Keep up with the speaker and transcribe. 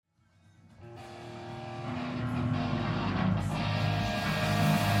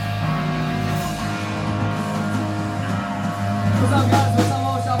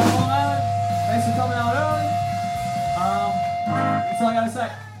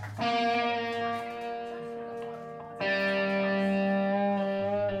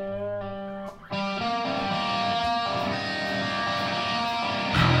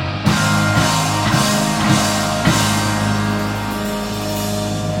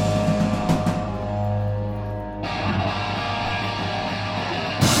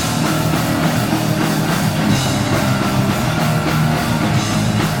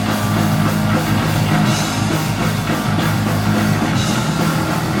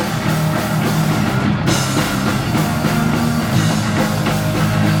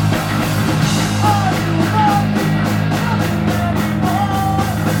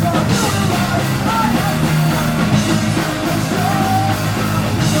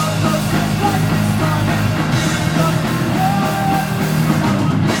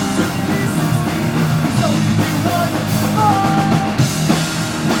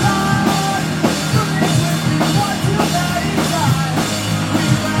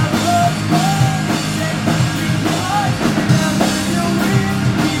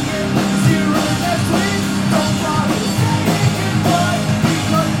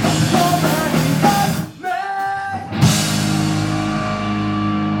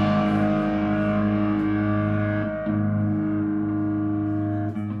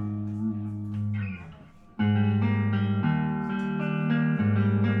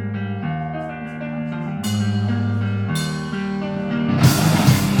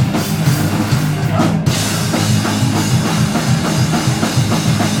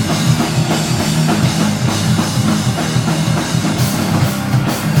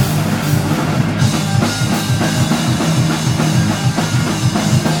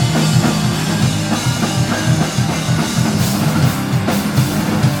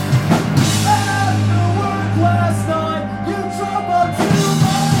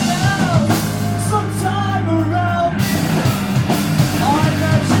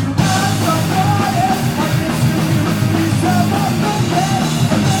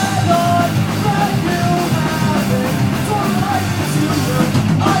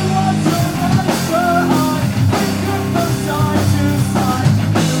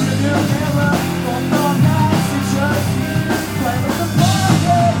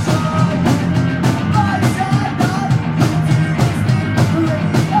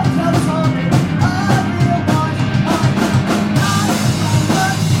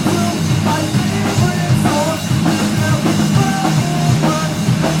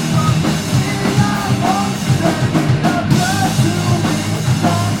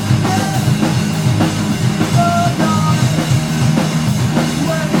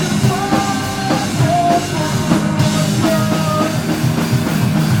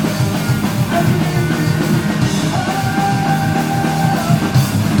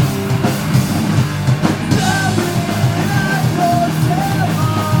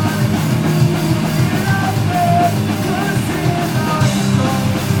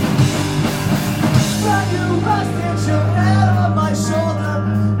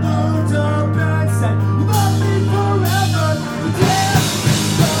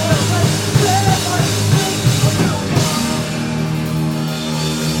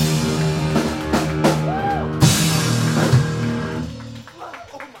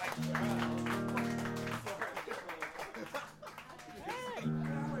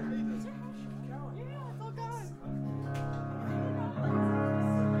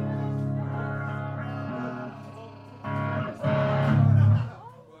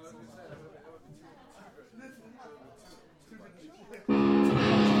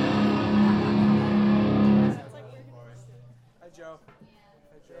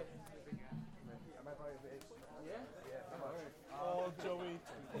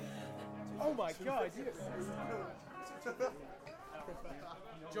Oh my god, you...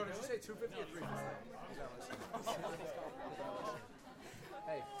 Joe, did you say 250 or 350?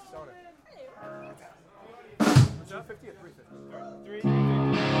 Hey, Stoner. 250 or 350? 350.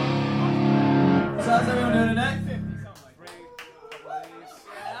 So how's everyone doing tonight?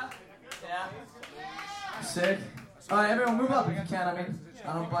 Yeah. Sick. Alright, everyone move up if you can. I mean,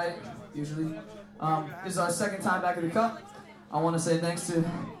 I don't bite, usually. This is our second time back at the Cup. I want to say thanks to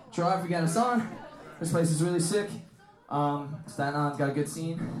Gerard for getting us on. This place is really sick. Staten Island's got a good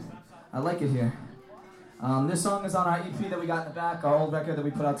scene. I like it here. This song is on our EP that we got in the back, our old record that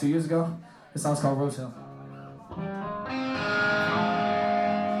we put out 2 years ago. This song's called Rose Hill.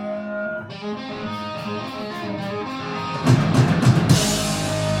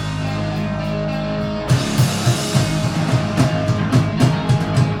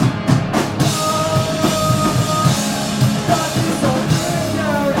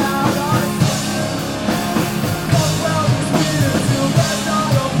 Well, it's weird to get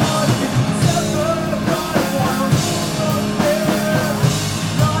out of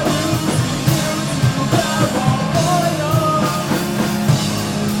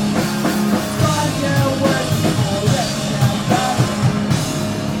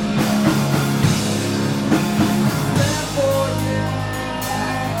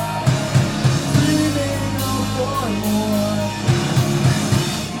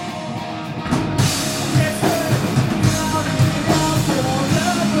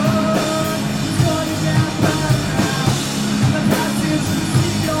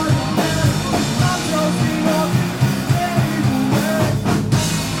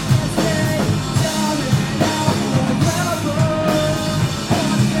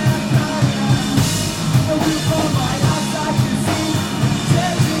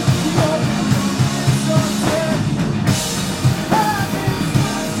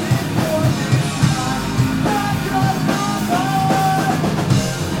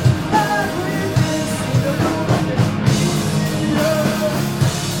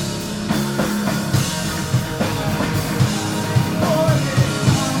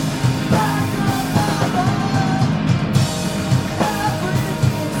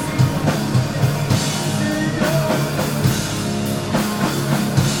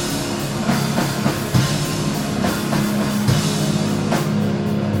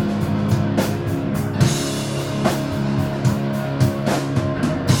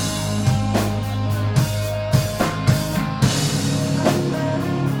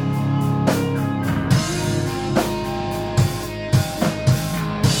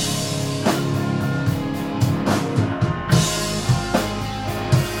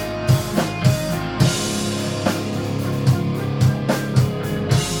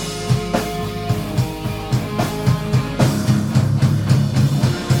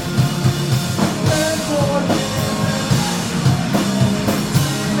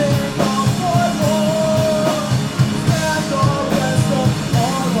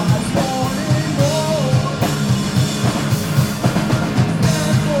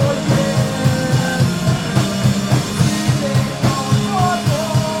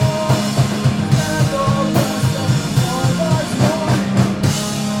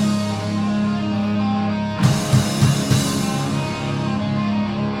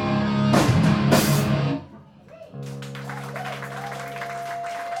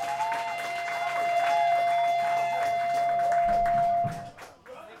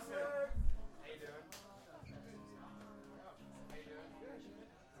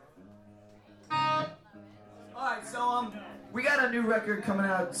a new record coming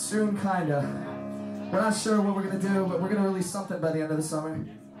out soon, kinda. We're not sure what we're gonna do, but we're gonna release something by the end of the summer.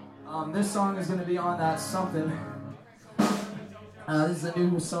 This song is gonna be on that something. This is a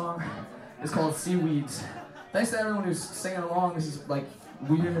new song. It's called Seaweeds. Thanks to everyone who's singing along. This is like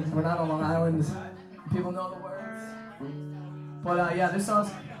weird. We're not on Long Island. People know the words. But yeah, this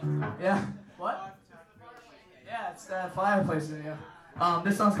song's, yeah. What? Yeah, it's that fireplace in here.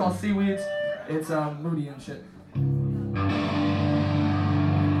 This song's called Seaweeds. It's moody and shit.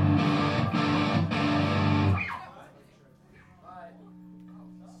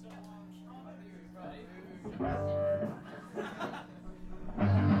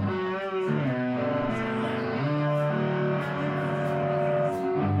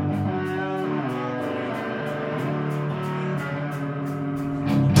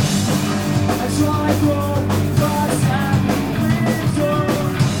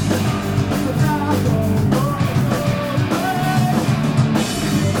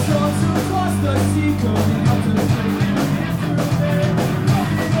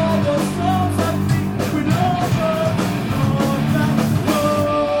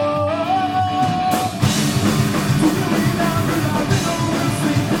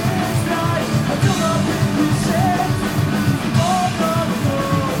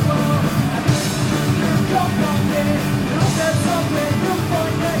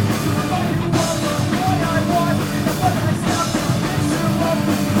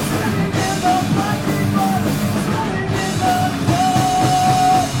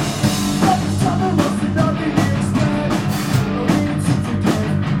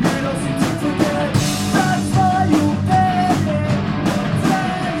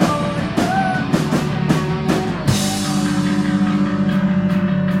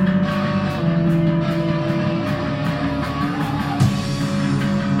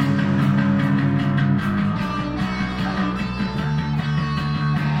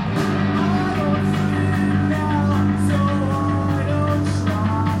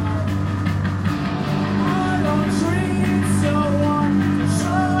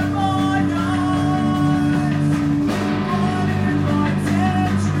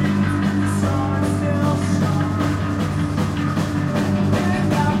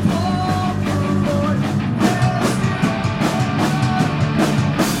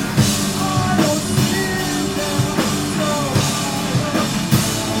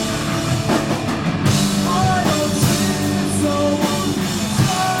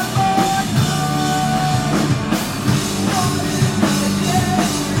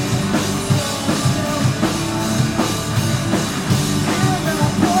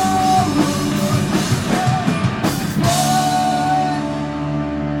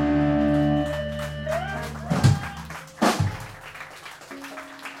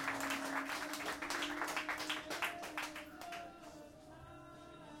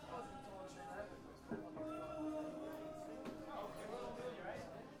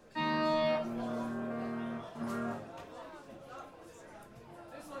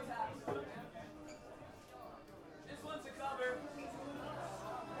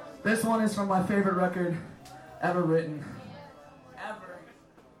 This one is from my favorite record ever written. Ever.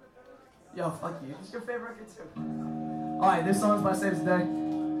 Yo, fuck you. This is your favorite record too. Alright, this song is by Saves the Day.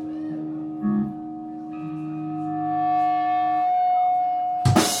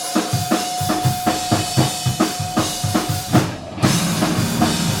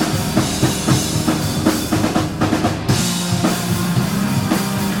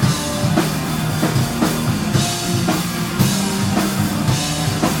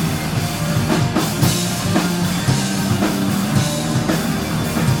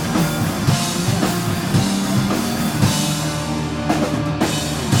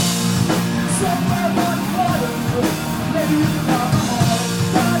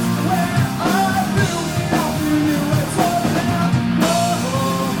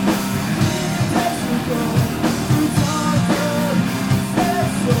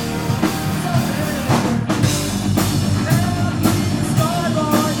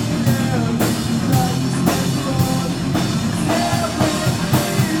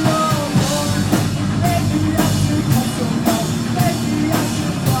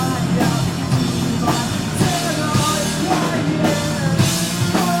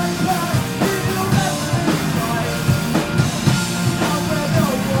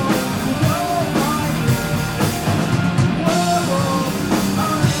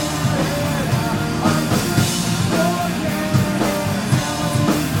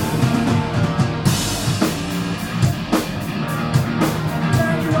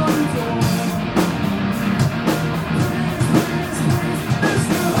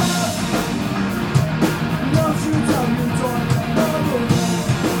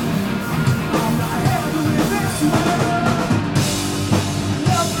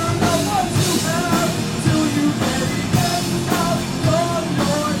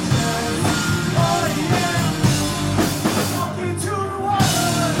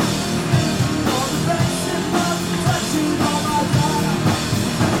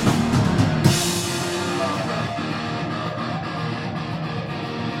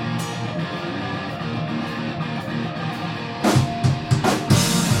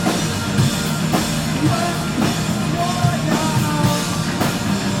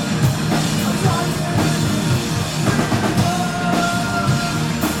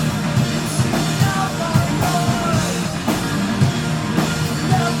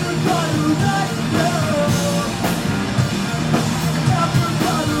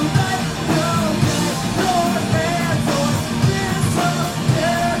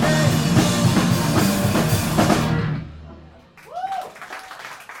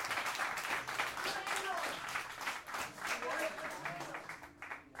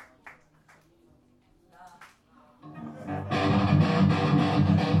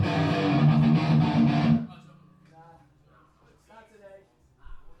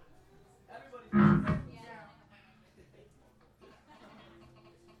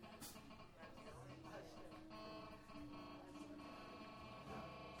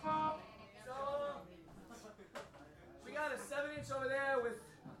 over there with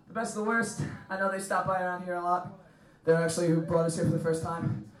the best of the worst. I know they stop by around here a lot. They're actually who brought us here for the first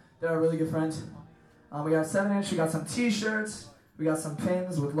time. They're our really good friends. We got 7-inch, we got some t-shirts, we got some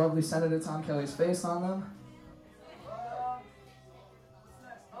pins with lovely Senator Tom Kelly's face on them. What's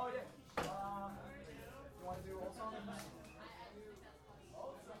next? Oh yeah. You want to do old song?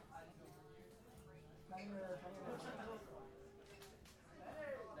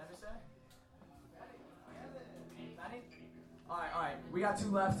 Alright, we got 2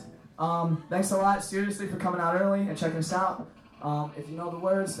 left. Thanks a lot, seriously, for coming out early and checking us out. If you know the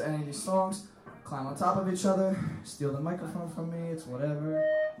words to any of these songs, climb on top of each other, steal the microphone from me, it's whatever.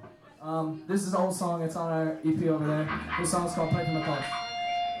 This is an old song, it's on our EP over there. This song's called Pipe in the Park.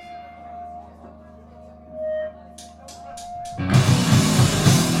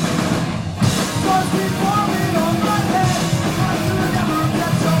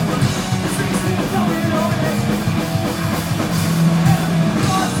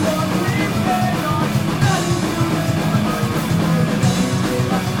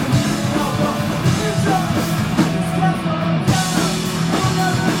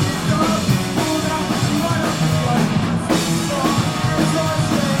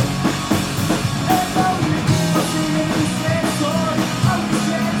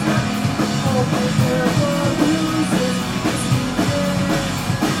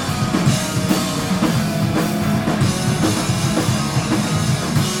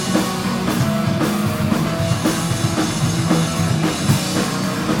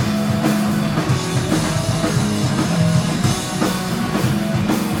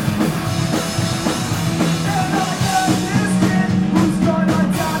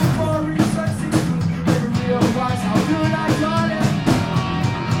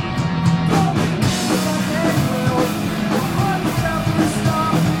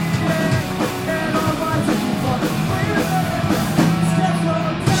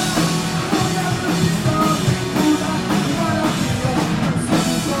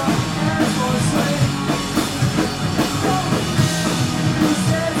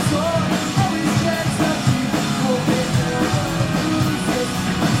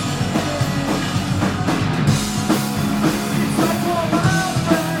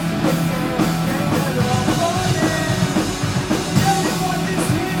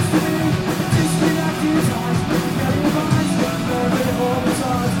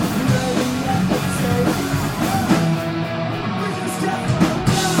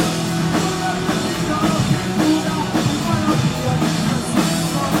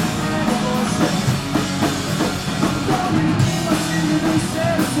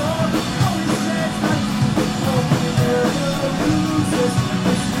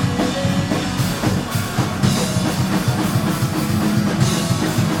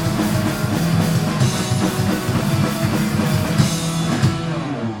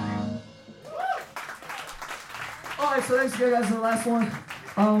 So thanks again, guys, for the last one.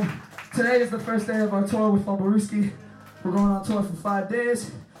 Today is the first day of our tour with Fumblerooski. We're going on tour for 5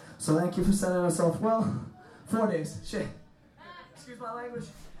 days, so thank you for setting us off well. 4 days, shit. Excuse my language.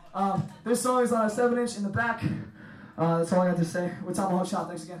 This song is on a 7-inch in the back. That's all I got to say. We're Tomahawk Shop.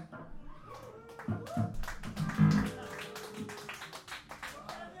 Thanks again.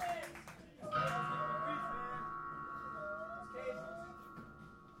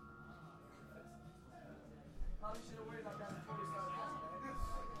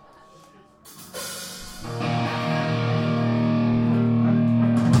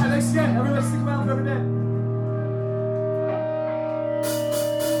 Again, everybody stick around for every day.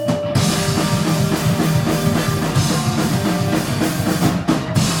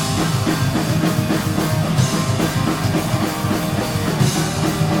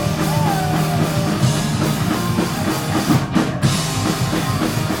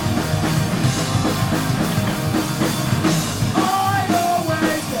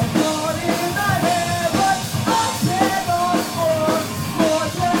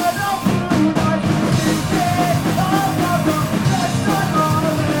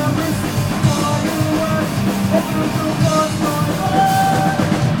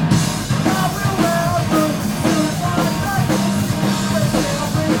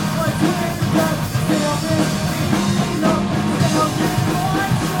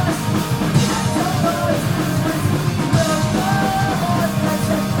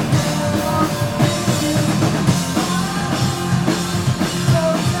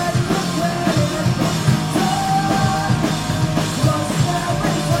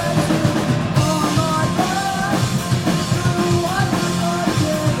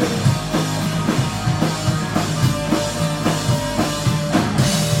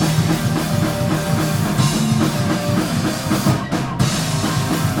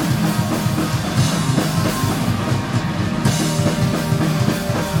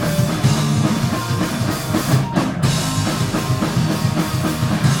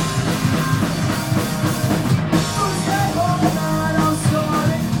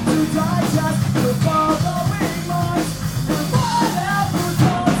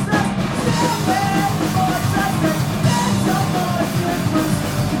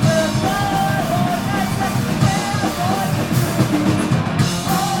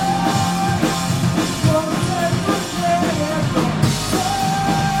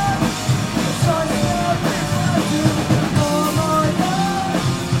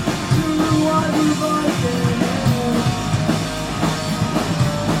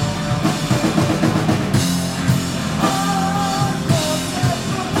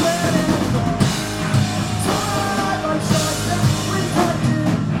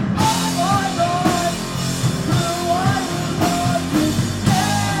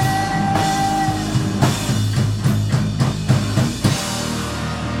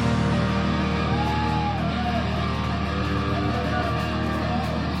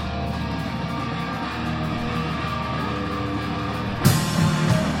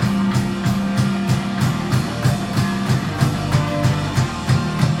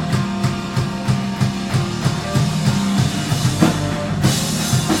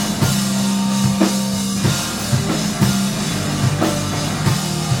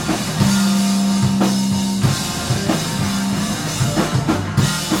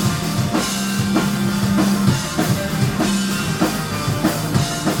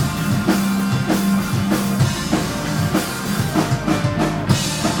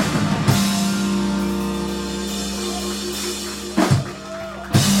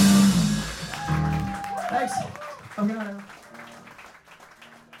 Thanks. Have a good night, everyone.